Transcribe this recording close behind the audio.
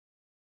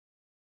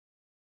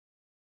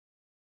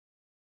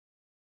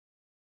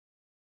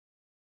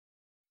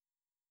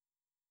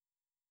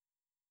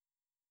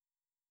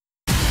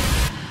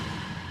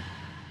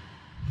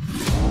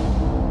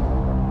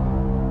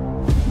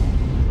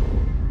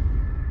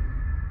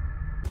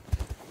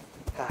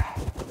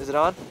Is it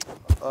on?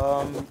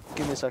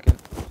 Give me a second.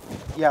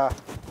 Yeah.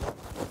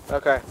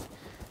 Okay.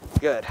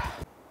 Good.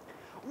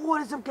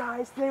 What is up,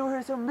 guys? Today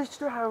we're here with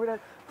Mr. Howard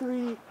at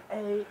 3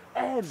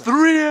 a.m.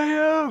 3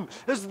 a.m.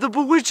 It's the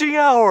bewitching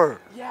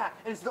hour. Yeah,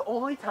 and it's the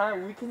only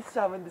time we can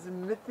summon this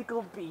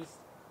mythical beast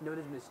known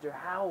as Mr.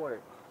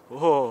 Howard.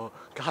 Oh,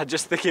 God,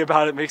 just thinking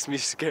about it makes me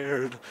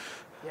scared.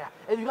 Yeah,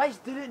 and if you guys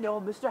didn't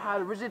know, Mr.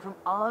 Howard originated from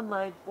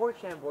online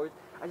 4chan boards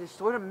as a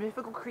sort of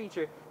mythical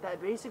creature that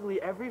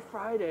basically every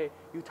Friday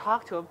you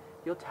talk to him,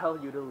 he'll tell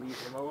you to leave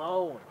him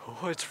alone.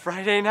 Oh, it's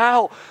Friday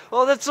now.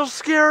 Oh, that's so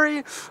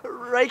scary.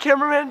 Right,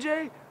 cameraman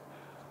Jay?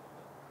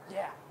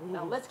 Yeah,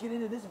 now let's get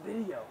into this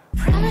video.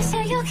 Promise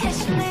you you'll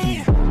catch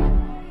me.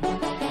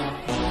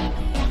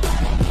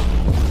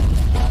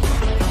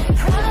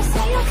 Promise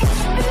you you'll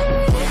catch me.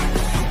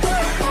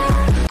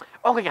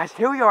 Okay, guys,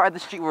 here we are at the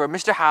street where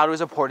Mr. Howard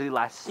was reportedly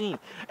last seen.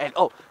 And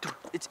oh, dude,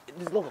 it's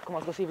local. Come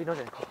on, let's go see if he knows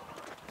it.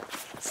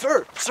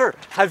 Sir,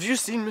 have you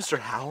seen Mr.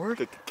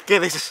 Howard?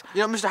 ¿Qué dices?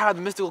 You know Mr. Howard,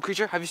 the mystical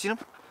creature? Have you seen him?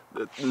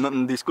 No,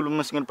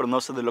 discúlpeme, señor, pero no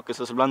sé de lo que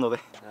estás hablando de.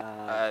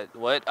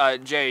 What?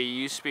 Jay,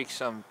 you speak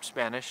some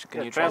Spanish.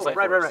 Can you translate?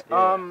 Right.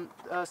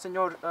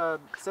 Señor,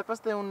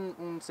 ¿sepas de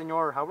un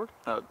señor Howard?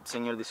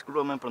 Señor,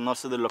 discúlpeme, pero no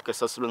sé de lo que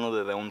estás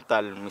hablando de un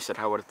tal Mr.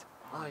 Howard.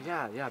 Oh,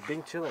 yeah,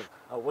 being chilling.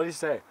 What did he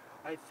say?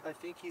 I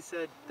think he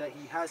said that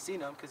he has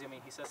seen him, because, I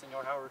mean, he says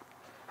señor Howard.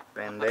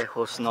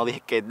 Pendejos, no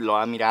dije que lo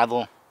ha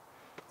mirado.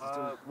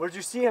 Where'd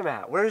you see him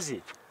at? Where is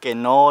he? Que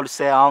no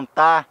sé dónde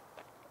está.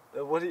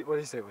 What did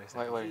he say? Wait.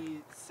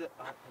 He said,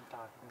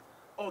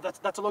 oh,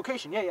 that's a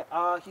location. Yeah.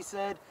 He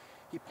said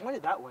he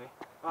pointed that way. Is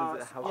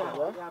it how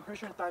Yeah, I'm pretty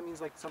sure that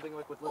means like something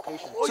like with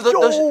location. So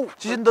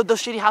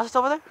those shady houses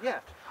over there?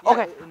 Yeah.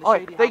 Okay, in the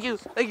okay, shady thank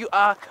houses.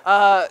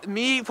 you.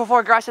 Me, por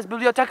favor, gracias,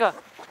 biblioteca.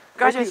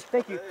 Gracias.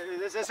 Thank you.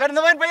 Esperen,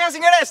 no vayan para allá,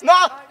 señores. No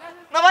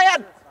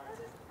vayan.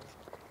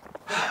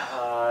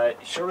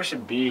 Sure we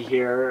should be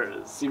here.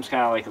 It seems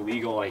kind of like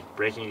illegal, like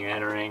breaking and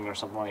entering or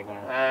something like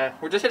that.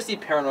 We're just here to see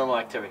paranormal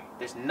activity.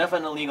 There's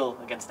nothing illegal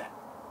against that.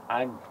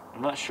 I'm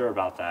not sure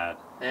about that.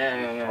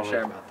 Yeah,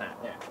 sure about that,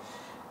 yeah.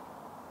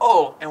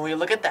 Oh, and when you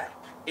look at that,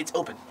 it's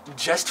open.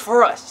 Just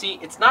for us. See,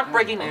 it's not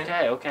breaking in.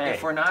 Okay.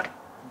 If we're not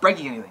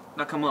breaking anything.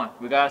 Now come on,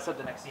 we gotta set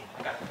the next scene.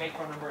 I got a fake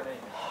phone number and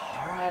everything.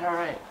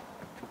 Alright.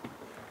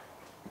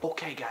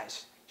 Okay,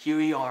 guys. Here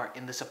we are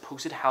in the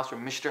supposed house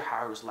where Mr.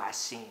 Howard was last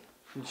seen.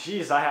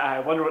 Jeez, I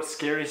wonder what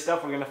scary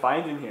stuff we're gonna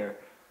find in here.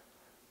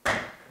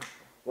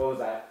 What was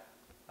that?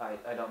 I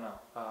don't know.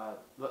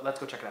 Let's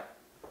go check it out.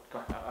 Go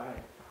on.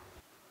 Alright.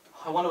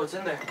 I wonder what's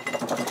in there.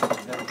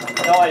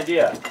 No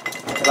idea.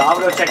 But I'm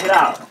gonna check it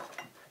out.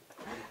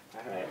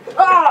 Alright.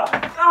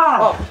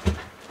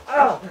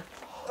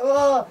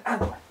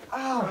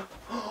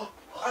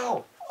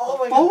 Oh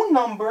my phone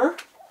number?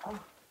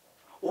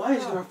 Why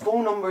is there a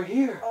phone number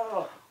here?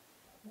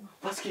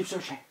 Let's keep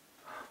searching.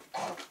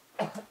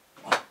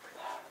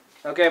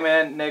 Okay,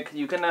 man, Nick,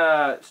 you can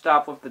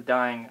stop with the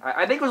dying.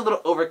 I think it was a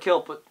little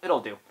overkill, but it'll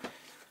do.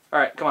 All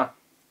right, come on,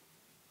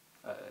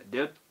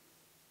 dude.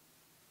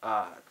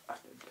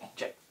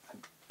 Jay,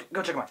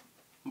 go check him out.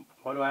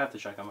 Why do I have to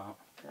check them out?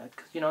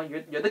 'Cause you know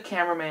you're the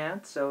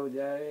cameraman, so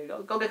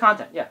go get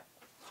content. Yeah.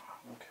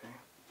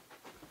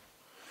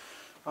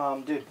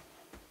 Okay.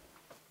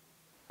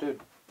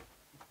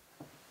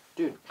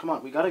 Dude, come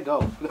on, we gotta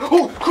go.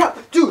 Oh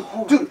crap, dude,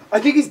 I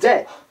think he's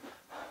dead.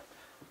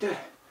 Dude,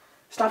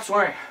 stop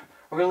swearing.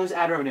 We're gonna lose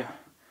ad revenue.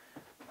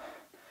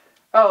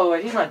 Oh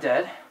wait, he's not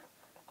dead.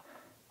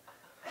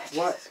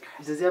 What?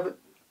 Does he have a...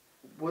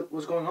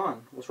 What's going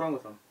on? What's wrong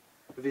with him?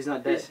 If he's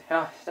not dead.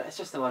 It's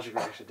just an allergic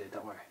reaction, dude.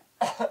 Don't worry.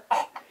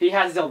 He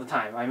has it all the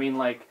time. I mean,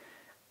 like,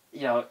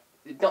 you know,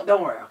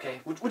 don't worry,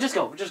 okay? We'll just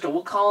go.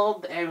 We'll call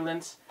the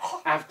ambulance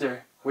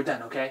after we're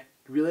done, okay?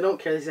 You really don't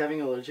care that he's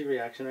having an allergic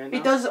reaction right now?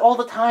 He does it all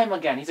the time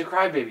again. He's a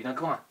crybaby. Now,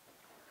 come on.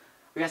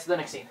 We got to the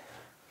next scene.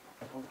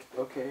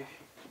 Okay.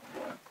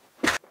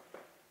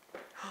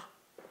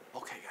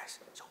 Okay, guys.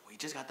 So we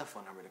just got the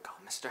phone number to call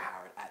Mr.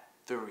 Howard at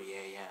 3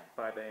 a.m.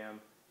 5 a.m.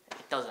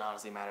 It doesn't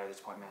honestly matter at this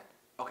point, man.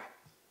 Okay.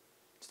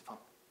 It's the phone.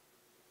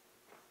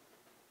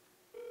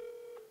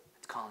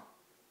 It's calling.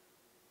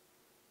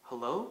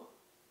 Hello?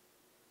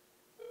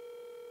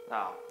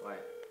 Oh, wait.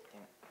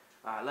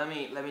 Damn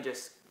it. Let me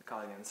just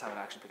call it again. Let's have it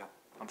actually pick up.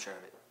 I'm sure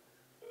of it.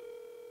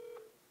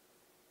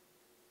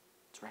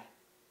 It's ringing.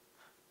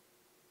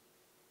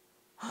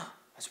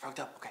 It's plugged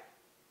up. Okay.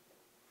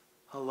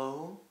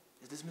 Hello?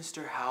 Is this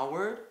Mr.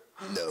 Howard?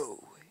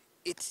 No,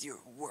 it's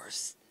your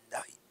worst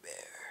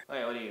nightmare.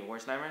 Wait, what are you?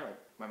 Worst nightmare? Like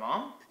my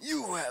mom?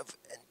 You have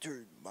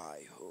entered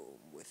my home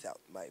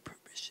without my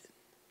permission,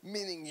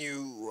 meaning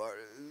you are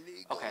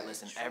illegally... Okay,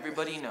 listen,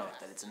 everybody knows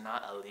that it's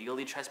not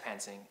illegally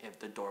trespassing if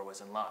the door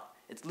wasn't locked.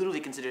 It's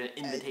literally considered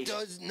an invitation. It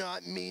does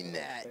not mean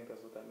that. I think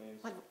that's what that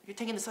means. What? You're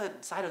taking the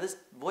side of this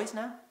voice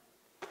now?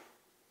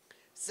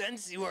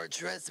 Since you are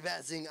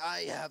trespassing,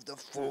 I have the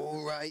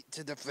full right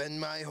to defend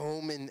my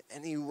home in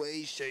any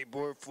way, shape,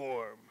 or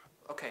form.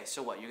 Okay,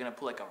 so what? You're gonna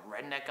pull like a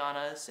redneck on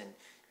us, and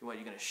what?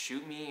 You're gonna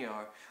shoot me,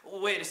 or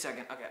wait a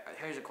second. Okay,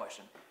 here's a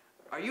question.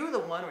 Are you the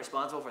one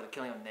responsible for the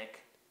killing of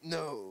Nick?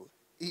 No,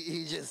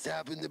 he just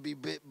happened to be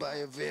bit by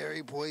a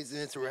very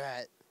poisonous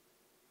rat.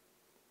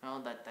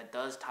 Well, that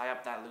does tie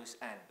up that loose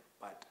end,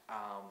 but,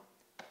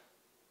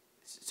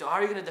 so how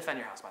are you gonna defend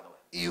your house, by the way?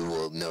 You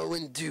will know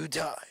in due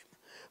time.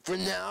 For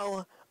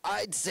now,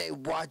 I'd say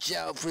watch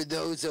out for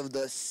those of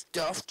the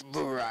stuffed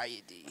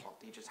variety. Oh,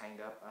 he just hanged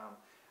up.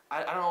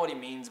 I don't know what he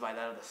means by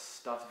that, the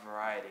stuffed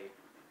variety.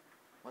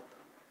 What the?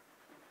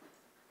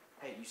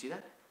 Hey, you see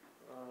that?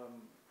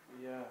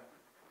 Yeah.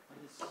 What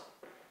is...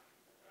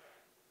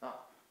 Oh,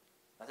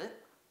 that's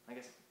it? I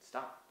guess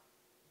stop.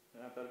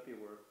 Yeah, that'd be a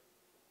word.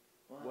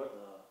 What?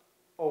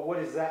 Oh, what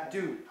is that?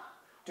 Dude.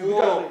 Dude,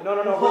 Whoa. we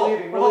gotta leave. No, we're Whoa.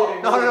 leaving. We're Whoa.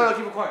 leaving. No,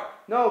 keep it quiet.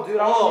 No, dude,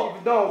 I Whoa.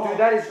 don't. No, dude,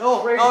 that is crazy.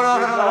 No, dude.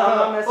 I'm not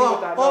no. messing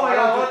with that. Oh No, my I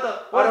God, don't what do- the?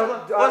 I don't-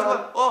 What's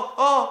going?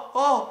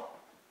 Oh.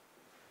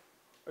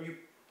 Are you?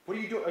 What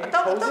are you doing? Are you A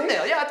posing?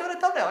 thumbnail. Yeah, I'm doing a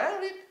thumbnail. I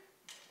don't need.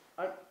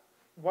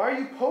 Why are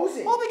you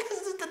posing? Well, because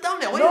this is the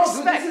thumbnail. What do No, you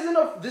dude, expect? this isn't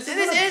a. This This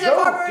isn't is a a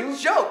joke, barber dude.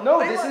 joke. No,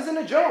 What do you this want? isn't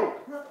a joke.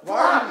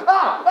 Why are you? Oh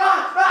my God.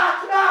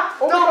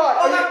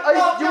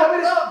 You want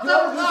me to do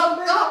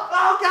something?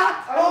 Oh God!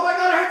 Oh my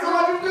God! It hurts so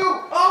much. What do you do?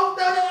 Oh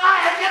no!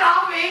 Get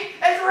off me!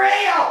 It's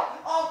real!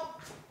 Oh!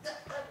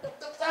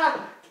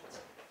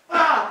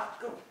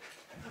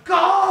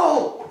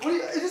 Go! What are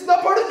you, is this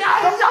not part of the? No,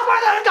 it's not part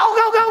of that. Go!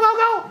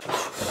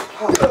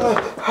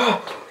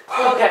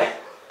 Okay,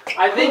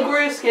 I think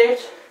we're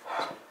escaped.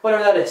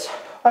 Whatever that is.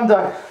 I'm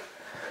done.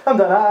 I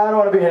don't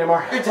want to be here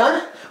anymore. You're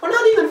done? We're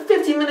not even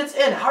 15 minutes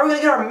in. How are we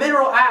gonna get our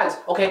mid-roll ads?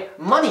 Okay,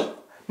 money.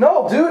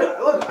 No, dude.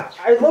 Look,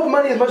 I love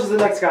money as much as the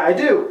next guy. I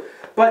do,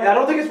 but I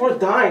don't think it's worth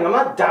dying. I'm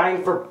not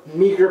dying for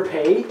meager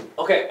pay.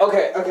 Okay.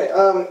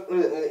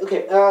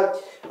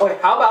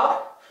 How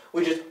about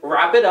we just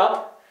wrap it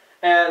up,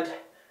 and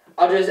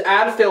I'll just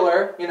add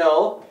filler,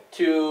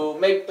 to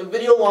make the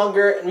video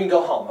longer, and we can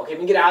go home. Okay, we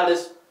can get out of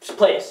this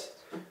place.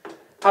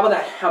 How about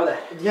that?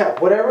 Yeah,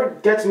 whatever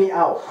gets me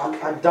out.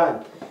 I'm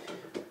done.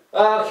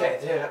 Okay,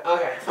 dude.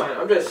 Okay, fine.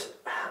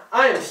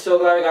 I am so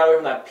glad we got away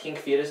from that pink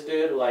fetus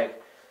dude.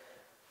 Like,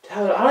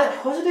 dude,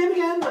 what's his name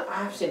again?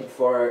 I've seen it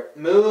before.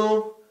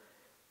 Moo,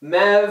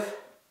 Mev,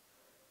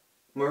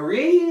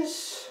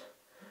 Maurice.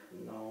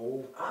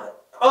 No.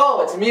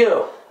 Oh, it's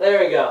Mew. There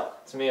we go.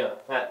 It's Mew.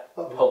 That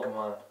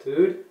Pokemon.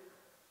 Dude.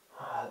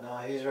 No,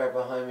 he's right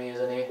behind me,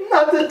 isn't he?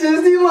 Not the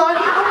Disney line.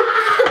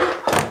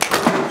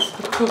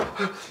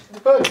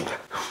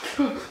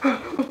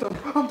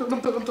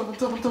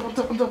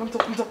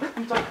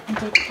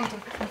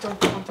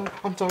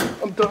 I'm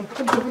done.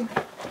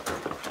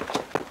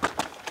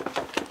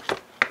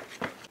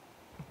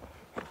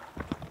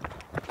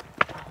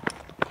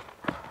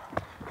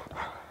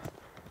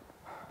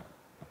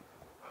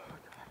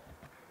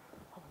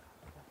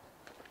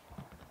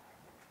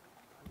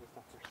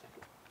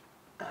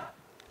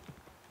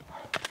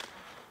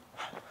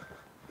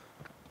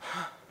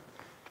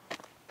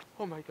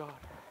 Oh my God.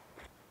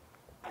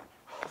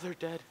 They're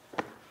dead.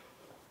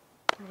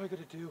 What am I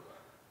gonna do?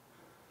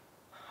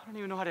 I don't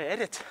even know how to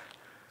edit.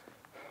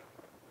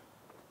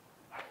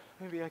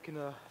 Maybe I can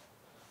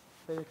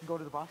go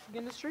to the boxing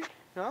industry,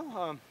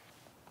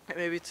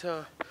 maybe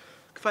to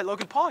fight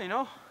Logan Paul, Oh my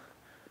God,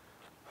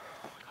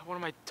 what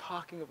am I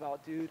talking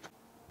about, dude?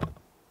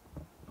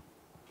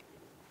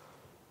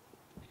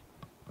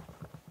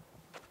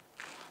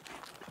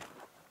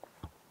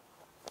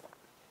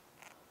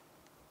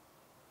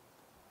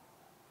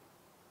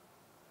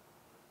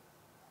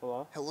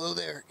 Hello? Hello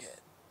there again.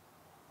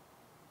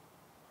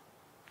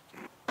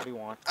 What do you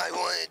want? I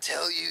want to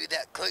tell you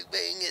that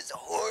clickbaiting is a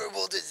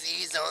horrible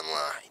disease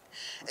online,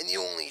 and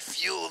you only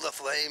fuel the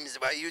flames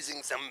by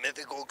using some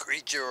mythical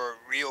creature or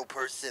real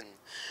person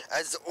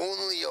as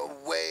only a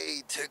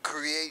way to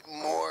create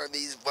more of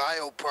these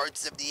vile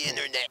parts of the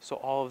internet. So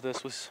all of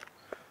this was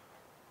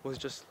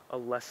just a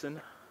lesson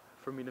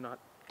for me to not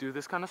do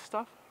this kind of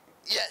stuff?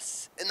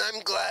 Yes, and I'm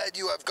glad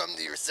you have come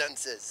to your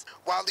senses.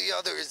 While the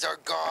others are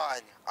gone,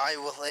 I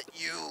will let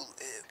you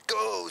live.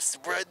 Go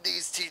spread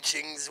these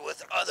teachings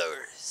with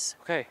others.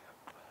 Okay,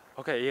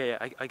 yeah,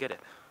 I get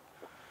it.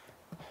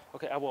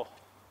 Okay, I will.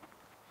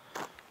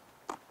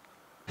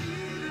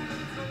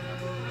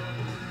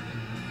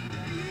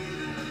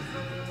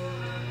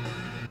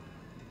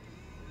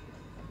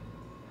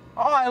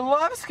 Oh, I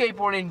love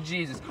skateboarding,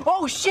 Jesus.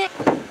 Oh, shit!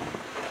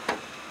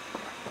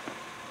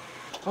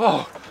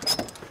 Oh.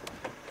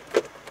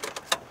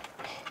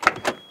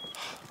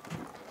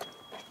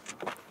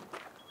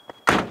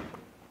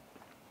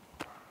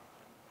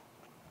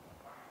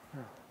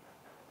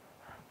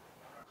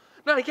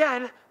 Not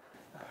again.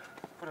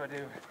 What do I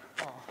do?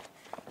 Oh.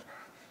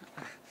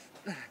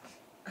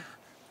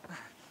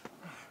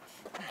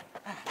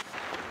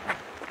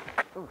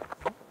 Ooh.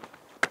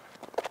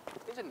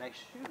 These are nice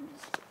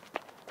shoes.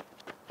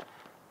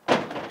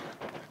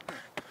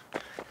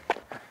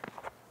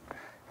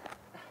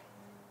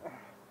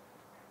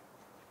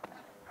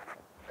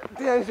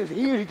 This is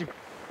huge to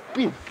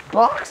be a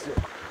boxer.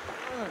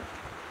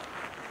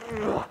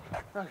 Okay.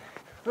 Okay,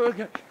 here we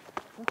go.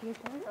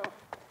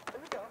 Here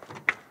we go.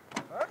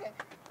 Okay.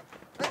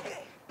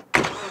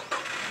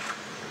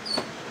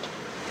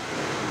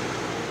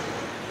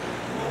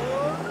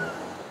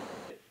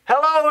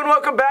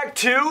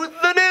 to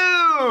the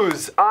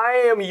news! I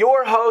am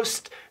your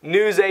host,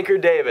 News Anchor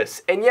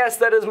Davis. And yes,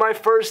 that is my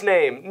first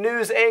name,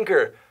 News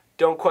Anchor.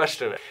 Don't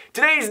question it.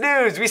 Today's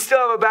news, we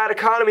still have a bad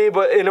economy,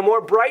 but in a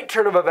more bright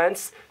turn of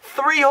events,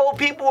 3 whole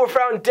people were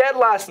found dead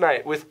last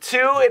night, with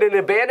 2 in an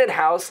abandoned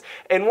house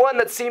and 1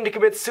 that seemed to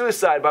commit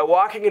suicide by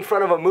walking in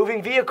front of a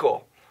moving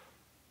vehicle.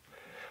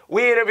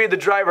 We interviewed the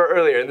driver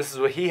earlier, and this is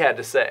what he had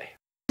to say.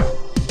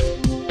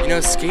 You know,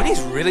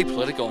 skating's really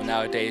political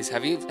nowadays.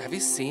 Have you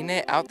seen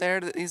it out there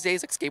these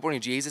days, like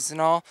Skateboarding Jesus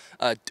and all?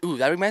 Ooh,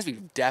 that reminds me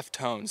of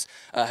Deftones.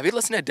 Have you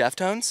listened to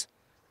Deftones?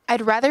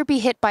 I'd rather be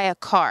hit by a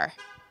car.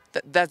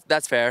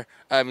 That's fair.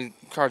 I mean,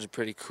 cars are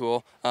pretty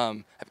cool.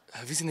 Have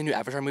you seen the new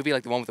Avatar movie,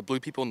 like the one with the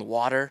blue people in the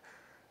water?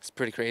 It's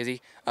pretty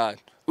crazy.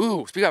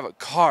 Ooh, speaking of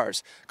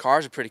cars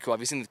are pretty cool. Have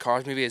you seen the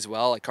Cars movie as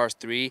well, like Cars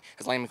 3?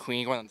 Has Lightning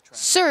McQueen going on the track?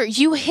 Sir,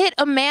 you hit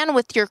a man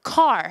with your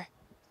car.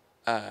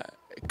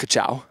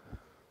 Ka-chow.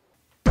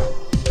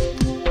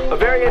 A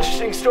very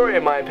interesting story,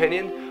 in my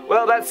opinion.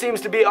 Well, that seems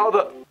to be all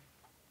the...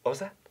 What was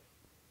that?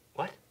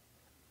 What?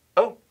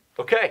 Oh,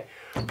 okay.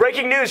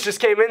 Breaking news just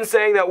came in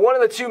saying that one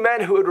of the 2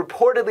 men who had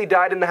reportedly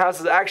died in the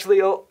house is actually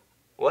ill.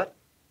 What?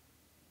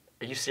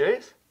 Are you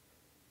serious?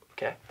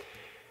 Okay.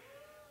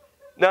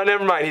 No,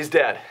 never mind. He's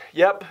dead.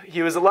 Yep,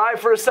 he was alive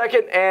for a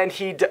second and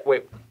he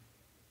wait.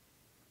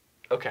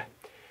 Okay.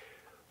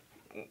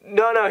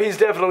 No, he's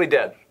definitely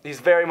dead. He's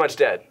very much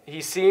dead. He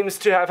seems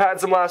to have had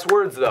some last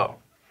words, though.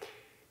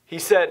 He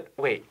said,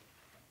 wait.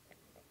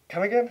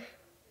 Come again?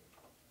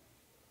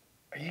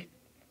 Are you...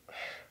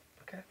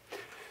 Okay.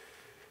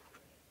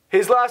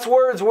 His last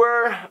words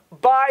were,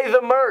 buy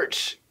the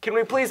merch. Can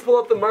we please pull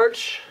up the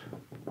merch?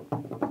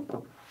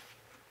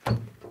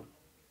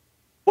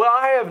 Well,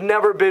 I have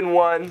never been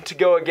one to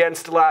go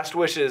against last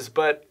wishes,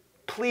 but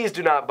please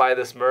do not buy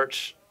this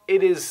merch.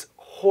 It is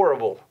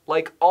horrible,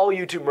 like all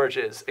YouTube merch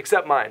is,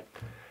 except mine.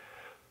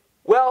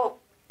 Well,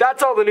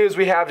 that's all the news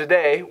we have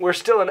today. We're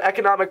still in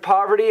economic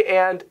poverty,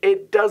 and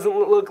it doesn't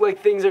look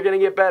like things are going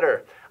to get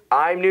better.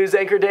 I'm News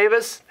Anchor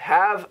Davis.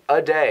 Have a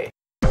day.